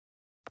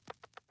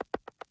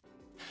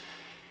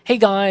Hey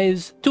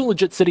guys, Too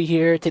Legit City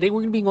here. Today we're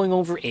going to be going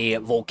over a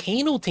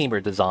Volcano Tamer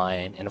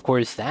design, and of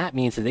course that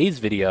means today's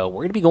video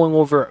we're going to be going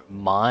over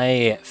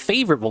my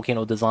favorite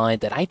volcano design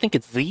that I think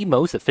is the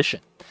most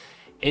efficient.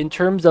 In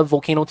terms of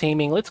volcano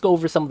taming, let's go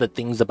over some of the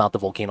things about the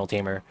Volcano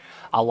Tamer.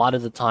 A lot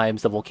of the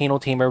times the Volcano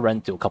Tamer runs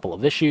into a couple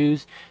of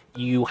issues.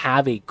 You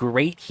have a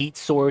great heat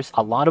source,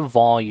 a lot of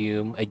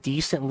volume, a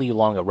decently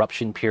long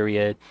eruption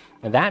period,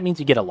 and that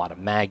means you get a lot of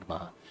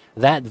magma.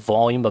 That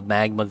volume of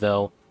magma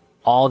though,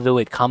 although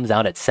it comes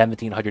out at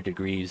 1700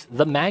 degrees,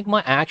 the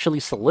magma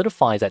actually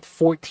solidifies at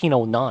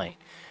 1409,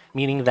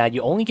 meaning that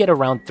you only get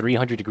around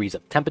 300 degrees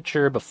of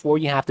temperature before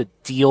you have to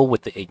deal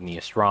with the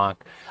igneous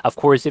rock. Of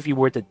course, if you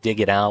were to dig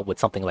it out with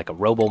something like a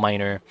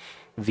Robo-Miner,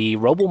 the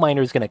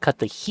Robo-Miner is going to cut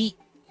the heat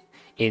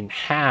in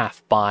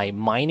half by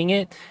mining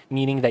it,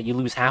 meaning that you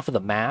lose half of the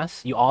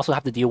mass. You also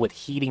have to deal with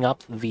heating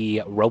up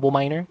the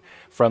Robo-Miner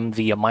from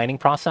the mining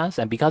process,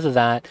 and because of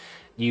that,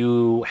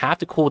 you have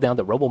to cool down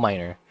the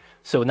Robo-Miner.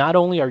 So not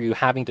only are you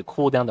having to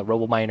cool down the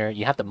Robo-Miner,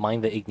 you have to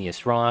mine the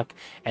igneous rock,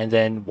 and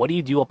then what do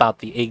you do about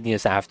the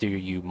igneous after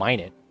you mine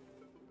it?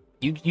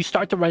 You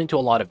start to run into a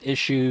lot of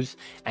issues,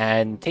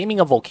 and taming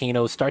a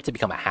volcano starts to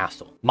become a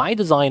hassle. My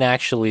design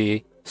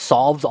actually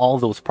solves all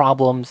those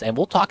problems, and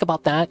we'll talk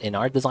about that in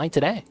our design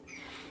today.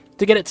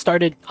 To get it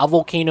started, a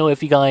volcano,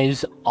 if you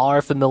guys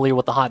are familiar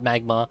with the hot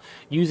magma,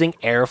 using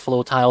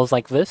airflow tiles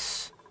like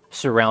this,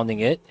 surrounding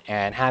it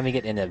and having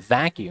it in a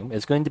vacuum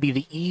is going to be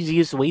the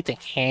easiest way to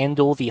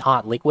handle the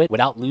hot liquid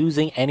without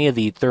losing any of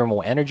the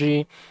thermal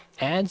energy,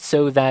 and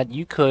so that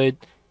you could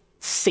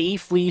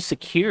safely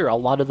secure a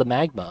lot of the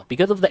magma.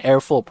 Because of the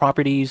airflow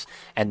properties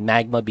and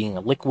magma being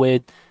a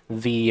liquid,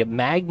 the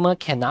magma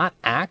cannot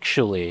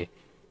actually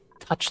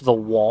touch the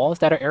walls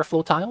that are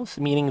airflow tiles,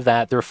 meaning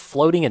that they're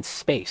floating in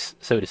space,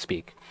 so to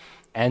speak.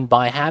 And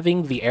by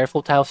having the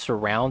airflow tiles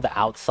surround the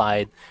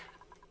outside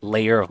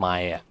layer of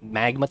my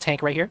magma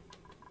tank right here,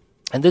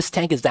 and this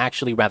tank is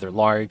actually rather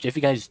large. If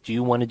you guys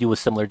do want to do a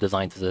similar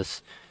design to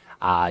this,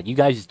 you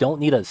guys don't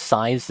need a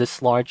size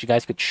this large. You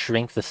guys could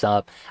shrink this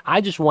up.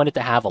 I just wanted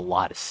to have a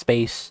lot of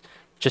space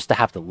just to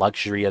have the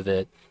luxury of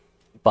it.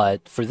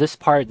 But for this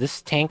part,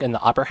 this tank in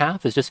the upper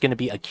half is just going to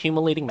be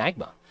accumulating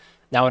magma.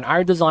 Now in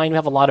our design, we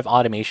have a lot of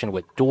automation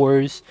with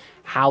doors.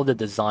 How the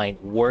design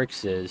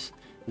works is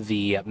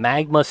the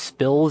magma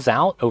spills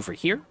out over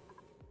here,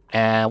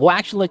 and we'll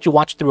actually let you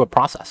watch through a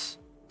process.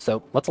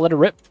 So let's let it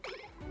rip.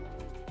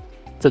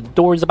 So the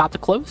door is about to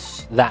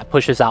close. That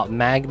pushes out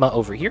magma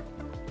over here.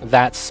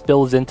 That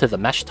spills into the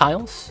mesh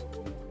tiles.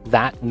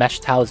 That mesh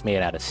tile is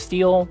made out of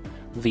steel.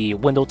 The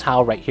window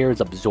tile right here is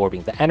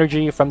absorbing the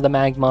energy from the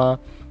magma.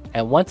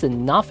 And once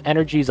enough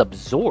energy is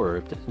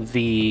absorbed,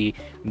 the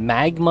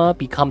magma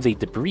becomes a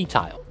debris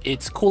tile.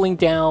 It's cooling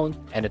down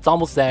and it's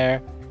almost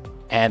there.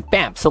 And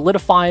bam,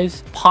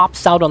 solidifies,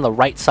 pops out on the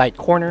right side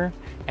corner.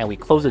 And we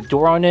close the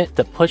door on it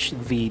to push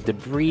the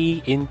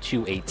debris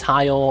into a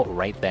tile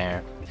right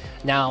there.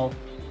 Now,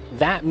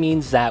 that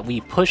means that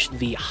we push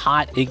the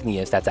hot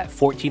igneous that's at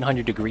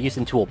 1400 degrees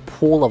into a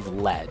pool of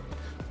lead.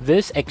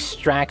 This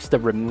extracts the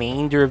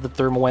remainder of the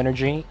thermal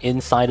energy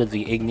inside of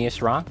the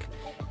igneous rock.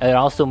 And it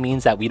also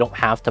means that we don't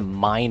have to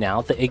mine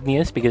out the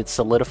igneous because it's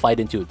solidified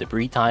into a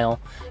debris tile.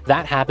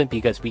 That happened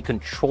because we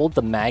controlled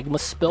the magma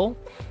spill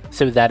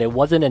so that it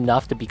wasn't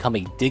enough to become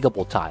a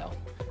diggable tile.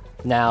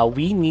 Now,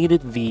 we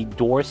needed the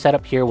door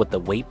setup here with the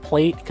weight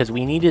plate because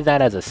we needed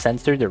that as a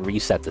sensor to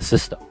reset the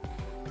system.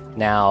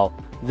 Now,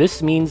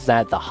 this means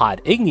that the hot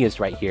igneous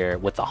right here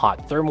with the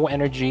hot thermal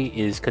energy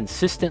is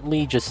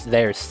consistently just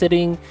there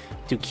sitting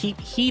to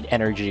keep heat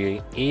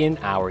energy in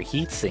our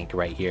heatsink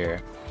right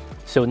here.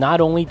 So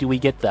not only do we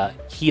get the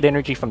heat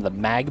energy from the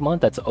magma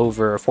that's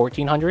over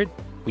 1400,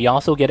 we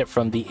also get it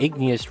from the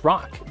igneous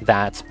rock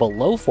that's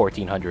below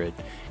 1400.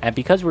 And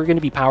because we're going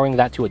to be powering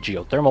that to a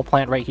geothermal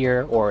plant right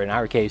here, or in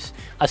our case,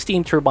 a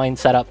steam turbine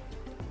setup,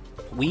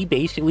 we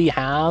basically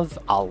have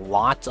a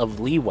lot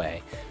of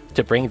leeway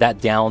to bring that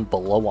down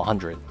below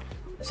 100.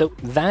 So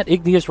that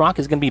igneous rock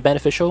is going to be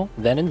beneficial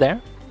then and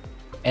there.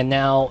 And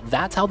now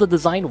that's how the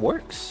design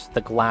works.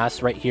 The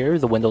glass right here,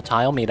 the window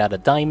tile made out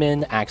of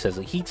diamond, acts as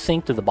a heat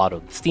sink to the bottom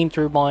of the steam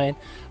turbine.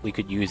 We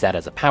could use that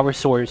as a power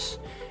source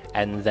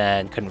and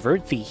then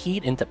convert the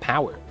heat into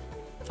power.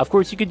 Of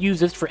course, you could use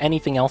this for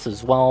anything else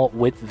as well.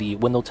 With the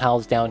window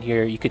tiles down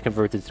here, you could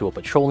convert it to a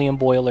petroleum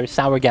boiler,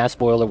 sour gas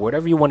boiler,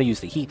 whatever you want to use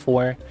the heat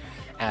for,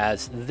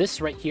 as this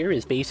right here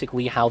is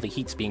basically how the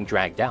heat's being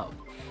dragged out.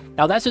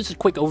 Now that's just a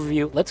quick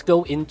overview. Let's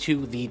go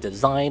into the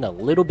design a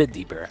little bit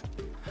deeper.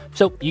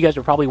 So you guys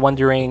are probably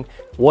wondering,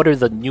 what are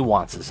the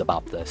nuances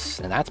about this?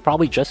 And that's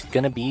probably just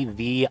going to be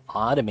the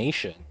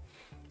automation.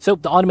 So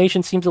the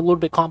automation seems a little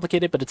bit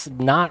complicated, but it's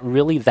not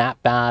really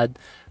that bad.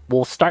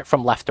 We'll start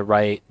from left to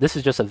right. This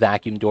is just a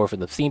vacuum door for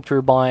the steam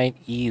turbine,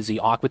 easy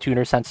aqua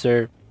tuner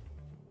sensor,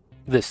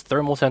 this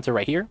thermal sensor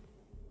right here.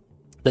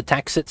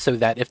 Detects it so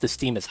that if the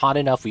steam is hot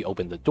enough, we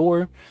open the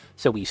door.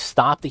 So we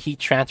stop the heat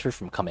transfer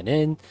from coming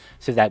in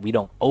so that we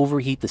don't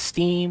overheat the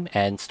steam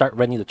and start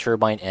running the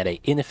turbine at an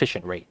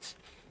inefficient rate.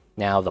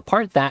 Now, the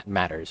part that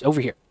matters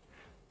over here,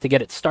 To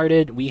get it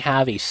started, we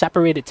have a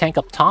separated tank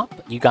up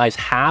top. You guys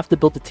have to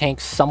build the tank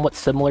somewhat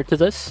similar to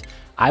this.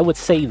 I would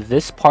say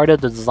this part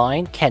of the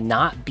design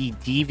cannot be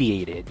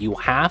deviated. You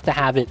have to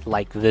have it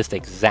like this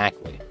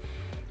exactly,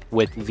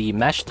 with the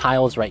mesh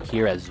tiles right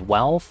here as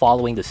well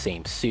following the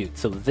same suit.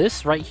 So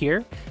this right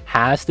here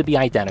has to be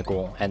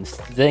identical, and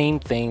same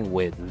thing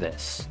with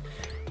this.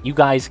 You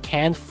guys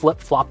can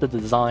flip-flop the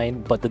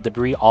design, but the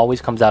debris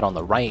always comes out on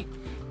the right.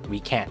 We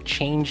can't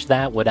change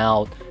that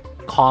without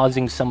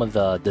causing some of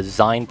the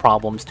design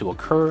problems to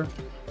occur.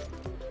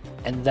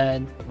 And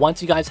then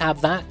once you guys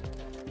have that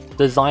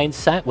design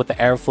set with the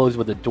airflows,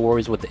 with the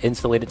doors, with the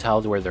insulated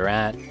tiles where they're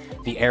at,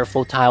 the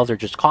airflow tiles are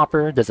just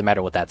copper, doesn't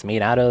matter what that's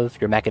made out of.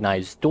 Your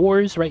mechanized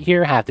doors right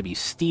here have to be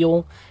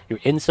steel. Your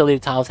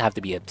insulated tiles have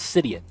to be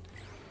obsidian.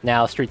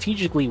 Now,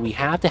 strategically, we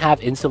have to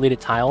have insulated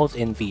tiles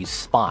in these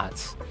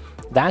spots.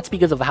 That's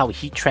because of how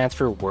heat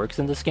transfer works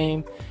in this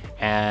game,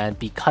 and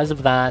because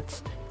of that,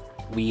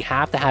 we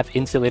have to have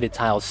insulated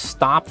tiles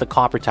stop the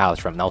copper tiles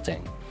from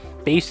melting.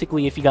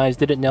 Basically, if you guys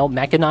didn't know,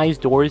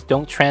 mechanized doors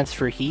don't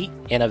transfer heat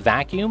in a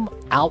vacuum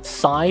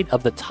outside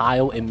of the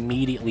tile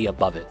immediately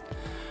above it.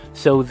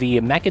 So the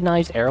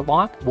mechanized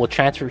airlock will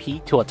transfer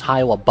heat to a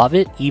tile above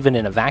it, even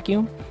in a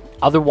vacuum.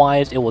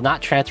 Otherwise, it will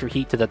not transfer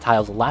heat to the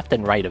tiles left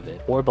and right of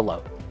it, or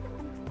below.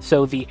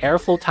 So the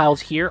airflow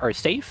tiles here are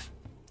safe,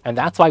 and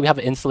that's why we have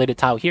an insulated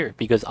tile here,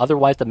 because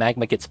otherwise the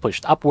magma gets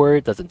pushed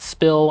upward, doesn't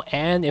spill,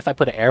 and if I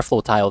put an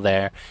airflow tile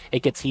there,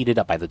 it gets heated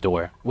up by the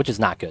door, which is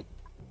not good.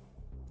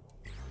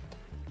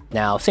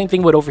 Now, same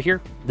thing with over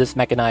here, this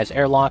mechanized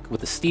airlock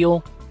with the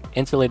steel,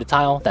 insulated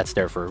tile, that's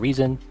there for a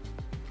reason.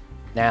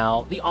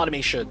 Now, the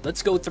automation,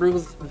 let's go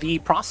through the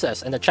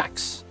process and the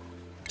checks.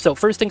 So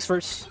first things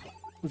first,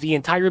 the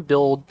entire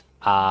build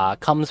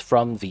comes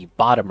from the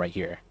bottom right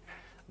here.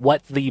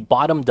 What the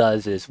bottom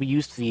does is we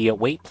use the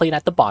weight plate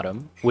at the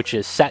bottom, which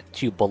is set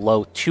to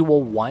below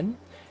 201,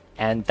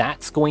 and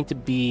that's going to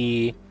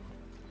be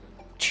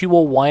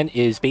 201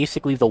 is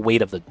basically the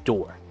weight of the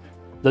door.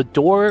 The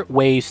door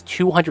weighs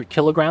 200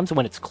 kilograms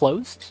when it's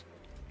closed,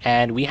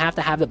 and we have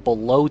to have it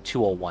below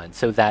 201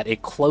 so that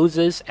it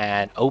closes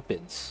and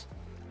opens.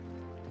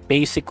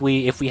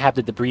 Basically, if we have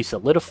the debris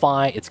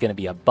solidify, it's going to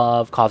be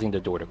above, causing the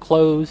door to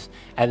close.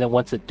 And then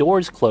once the door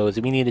is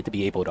closed, we need it to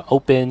be able to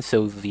open,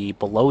 so the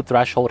below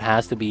threshold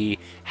has to be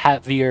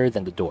heavier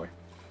than the door.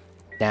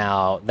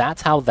 Now,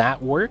 that's how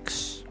that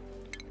works.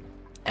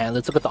 And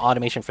let's look at the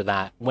automation for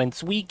that.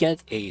 Once we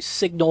get a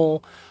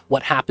signal,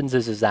 what happens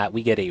is that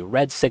we get a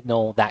red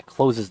signal that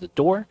closes the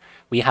door.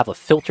 We have a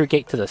filter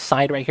gate to the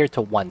side right here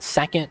to 1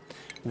 second.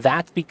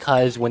 That's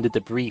because when the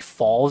debris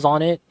falls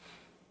on it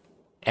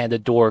and the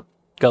door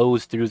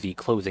goes through the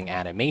closing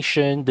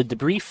animation, the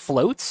debris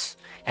floats,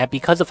 and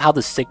because of how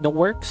the signal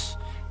works,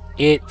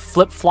 it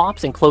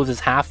flip-flops and closes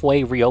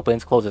halfway,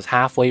 reopens, closes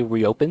halfway,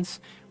 reopens.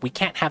 We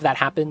can't have that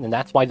happen, and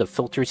that's why the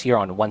filter's here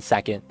on 1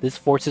 second. This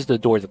forces the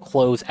door to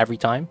close every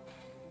time.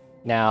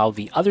 Now,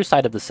 the other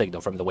side of the signal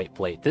from the weight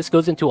plate, this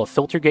goes into a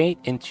filter gate,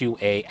 into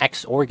a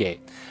XOR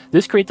gate.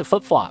 This creates a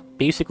flip-flop.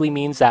 Basically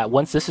means that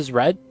once this is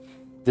red,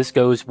 this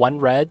goes 1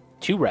 red,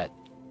 2 red.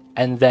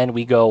 And then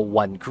we go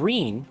 1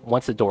 green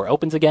once the door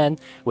opens again,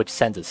 which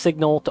sends a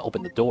signal to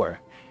open the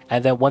door.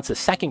 And then once the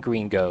second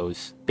green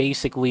goes,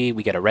 basically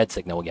we get a red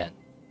signal again.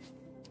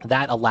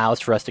 That allows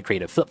for us to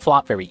create a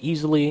flip-flop very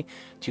easily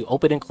to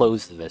open and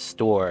close this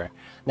door.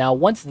 Now,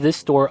 once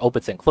this door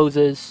opens and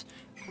closes,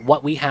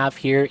 what we have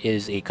here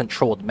is a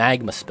controlled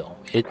magma spill.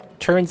 It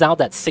turns out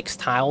that 6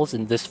 tiles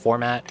in this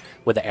format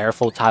with the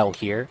airflow tile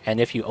here, and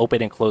if you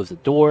open and close the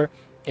door,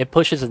 it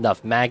pushes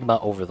enough magma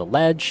over the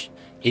ledge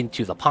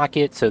into the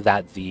pocket so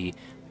that the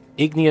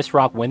igneous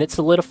rock, when it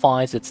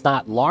solidifies, it's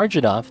not large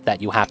enough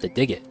that you have to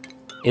dig it.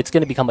 It's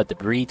going to become a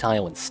debris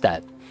tile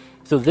instead.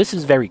 So this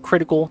is very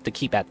critical to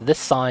keep at this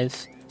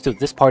size. So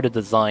this part of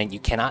the design you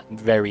cannot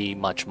very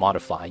much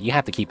modify. You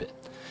have to keep it.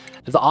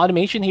 The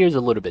automation here is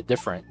a little bit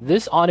different.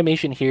 This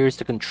automation here is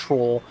to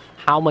control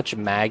how much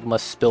magma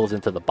spills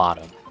into the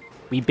bottom.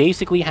 We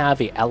basically have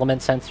a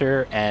element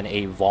sensor and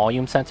a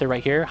volume sensor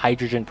right here,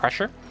 hydrogen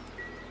pressure.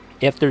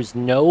 If there's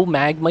no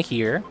magma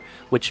here,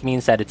 which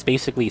means that it's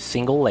basically a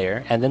single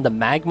layer, and then the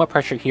magma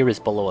pressure here is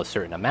below a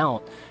certain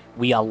amount,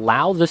 we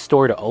allow this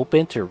door to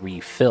open to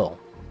refill.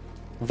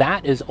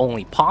 That is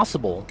only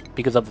possible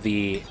because of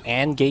the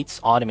AND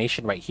gates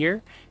automation right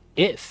here,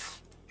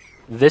 if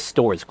this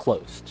door is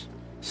closed.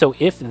 So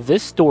if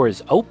this door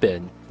is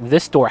open,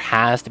 this door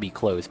has to be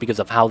closed because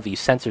of how the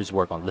sensors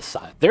work on this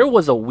side. There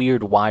was a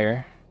weird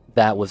wire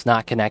that was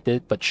not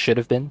connected, but should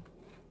have been.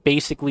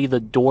 Basically, the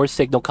door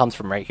signal comes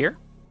from right here.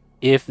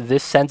 If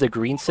this sends a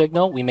green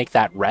signal, we make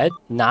that red,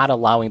 not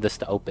allowing this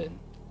to open.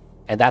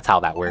 And that's how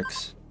that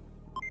works.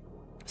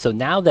 So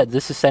now that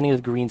this is sending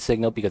the green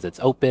signal because it's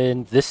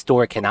open, this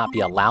door cannot be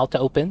allowed to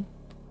open.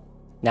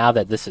 Now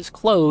that this is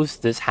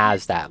closed, this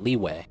has that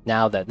leeway.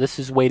 Now that this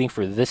is waiting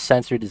for this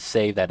sensor to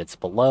say that it's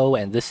below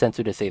and this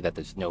sensor to say that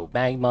there's no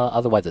magma,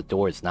 otherwise the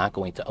door is not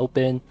going to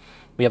open.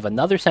 We have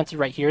another sensor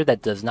right here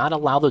that does not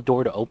allow the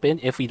door to open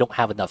if we don't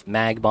have enough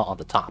magma on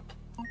the top.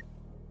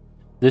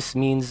 This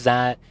means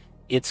that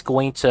it's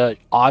going to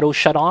auto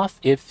shut off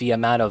if the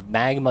amount of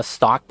magma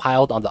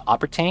stockpiled on the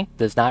upper tank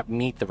does not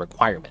meet the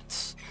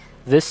requirements.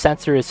 This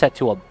sensor is set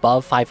to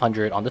above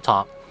 500 on the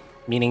top,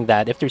 meaning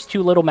that if there's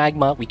too little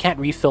magma, we can't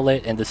refill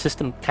it and the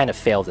system kind of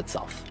fails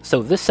itself.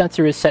 So this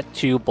sensor is set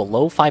to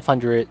below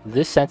 500.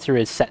 This sensor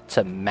is set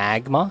to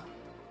magma.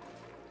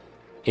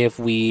 If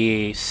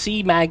we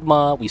see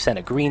magma, we send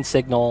a green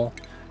signal,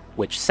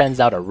 which sends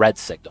out a red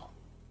signal.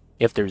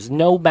 If there's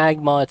no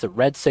magma, it's a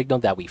red signal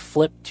that we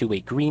flip to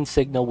a green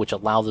signal, which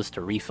allows us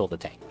to refill the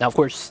tank. Now, of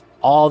course,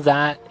 all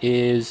that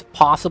is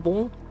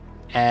possible,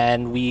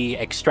 and we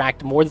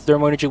extract more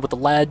thermal energy with the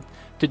lead.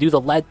 To do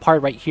the lead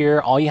part right here,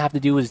 all you have to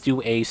do is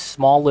do a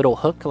small little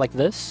hook like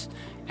this,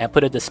 and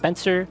put a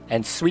dispenser,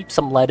 and sweep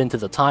some lead into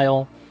the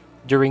tile.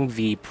 During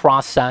the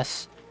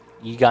process,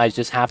 you guys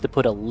just have to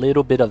put a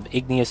little bit of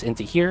igneous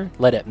into here,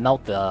 let it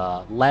melt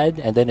the lead,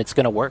 and then it's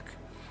going to work.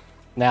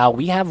 Now,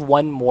 we have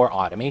one more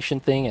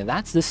automation thing, and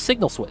that's this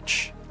signal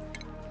switch.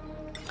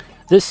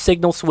 This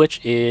signal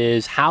switch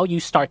is how you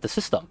start the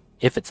system.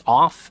 If it's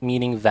off,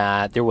 meaning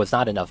that there was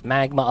not enough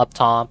magma up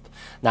top,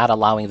 not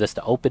allowing this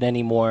to open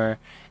anymore,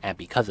 and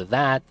because of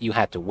that, you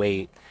had to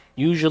wait.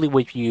 Usually,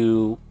 if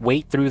you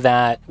wait through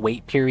that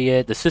wait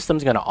period, the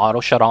system's going to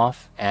auto shut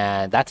off,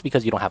 and that's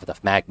because you don't have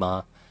enough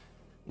magma.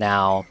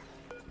 Now,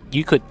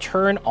 you could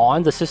turn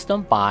on the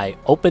system by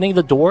opening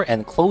the door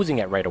and closing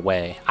it right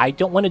away. I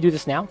don't want to do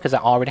this now because I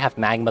already have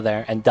magma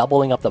there, and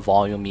doubling up the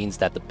volume means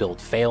that the build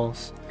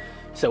fails.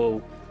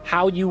 So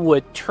how you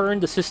would turn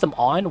the system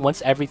on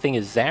once everything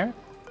is there,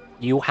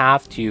 you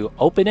have to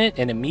open it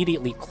and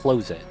immediately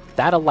close it.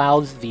 That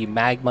allows the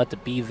magma to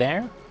be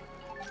there,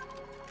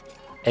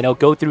 and it'll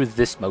go through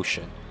this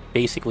motion,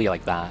 basically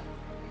like that.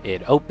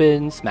 It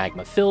opens,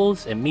 magma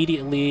fills,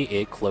 immediately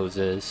it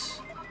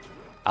closes,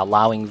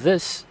 allowing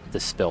this to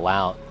spill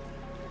out.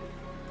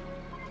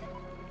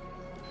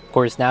 Of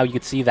course, now you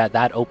can see that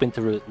that opened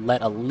to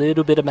let a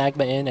little bit of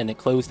magma in, and it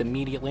closed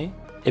immediately.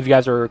 If you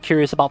guys are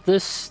curious about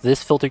this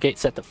filter gate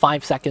set to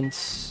 5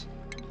 seconds.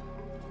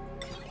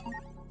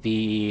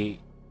 The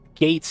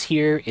gates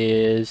here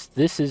is,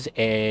 this is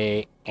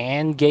a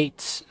AND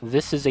gate,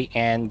 this is a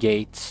AND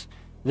gate,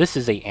 this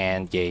is a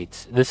AND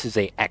gate, this is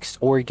a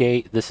XOR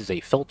gate, this is a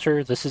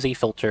filter, this is a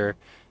filter,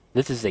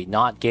 this is a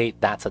NOT gate,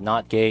 that's a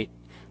NOT gate,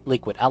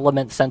 liquid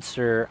element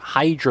sensor,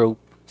 hydro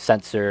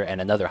sensor,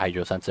 and another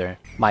hydro sensor.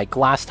 My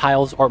glass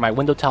tiles, or my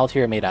window tiles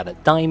here, are made out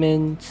of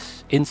diamond.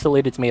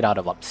 Insulated's made out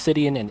of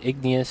obsidian and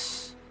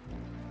igneous.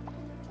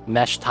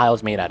 Mesh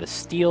tiles made out of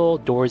steel.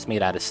 Doors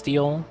made out of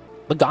steel.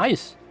 But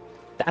guys,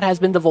 that has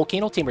been the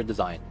Volcano Tamer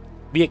design.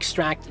 We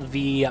extract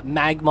the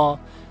magma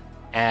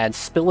and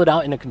spill it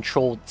out in a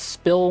controlled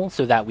spill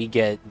so that we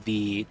get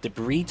the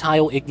debris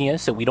tile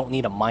igneous, so we don't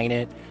need to mine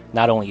it.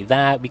 Not only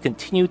that, we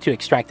continue to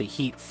extract the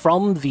heat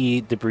from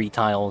the debris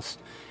tiles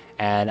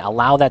and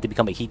allow that to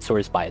become a heat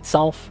source by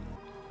itself.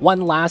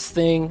 One last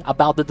thing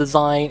about the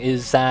design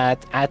is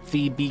that at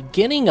the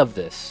beginning of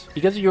this,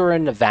 because you're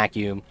in a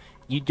vacuum,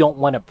 you don't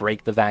want to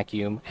break the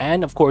vacuum,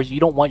 and of course you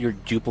don't want your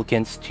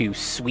duplicants to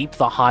sweep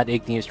the hot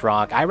igneous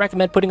rock. I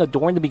recommend putting a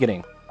door in the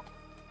beginning,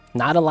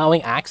 not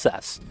allowing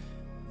access,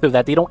 so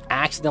that they don't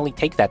accidentally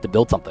take that to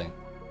build something.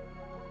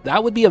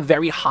 That would be a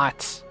very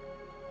hot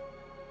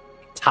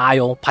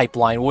tile,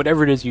 pipeline,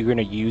 whatever it is you're going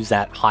to use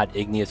that hot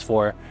igneous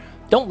for.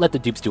 Don't let the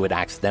dupes do it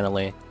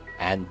accidentally,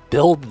 and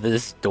build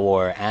this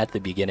door at the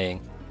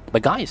beginning.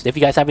 But guys, if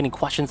you guys have any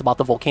questions about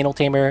the Volcano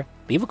Tamer,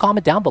 leave a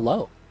comment down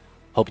below.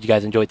 Hope you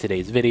guys enjoyed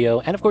today's video,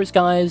 and of course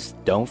guys,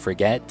 don't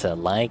forget to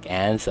like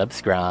and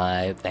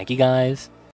subscribe. Thank you guys.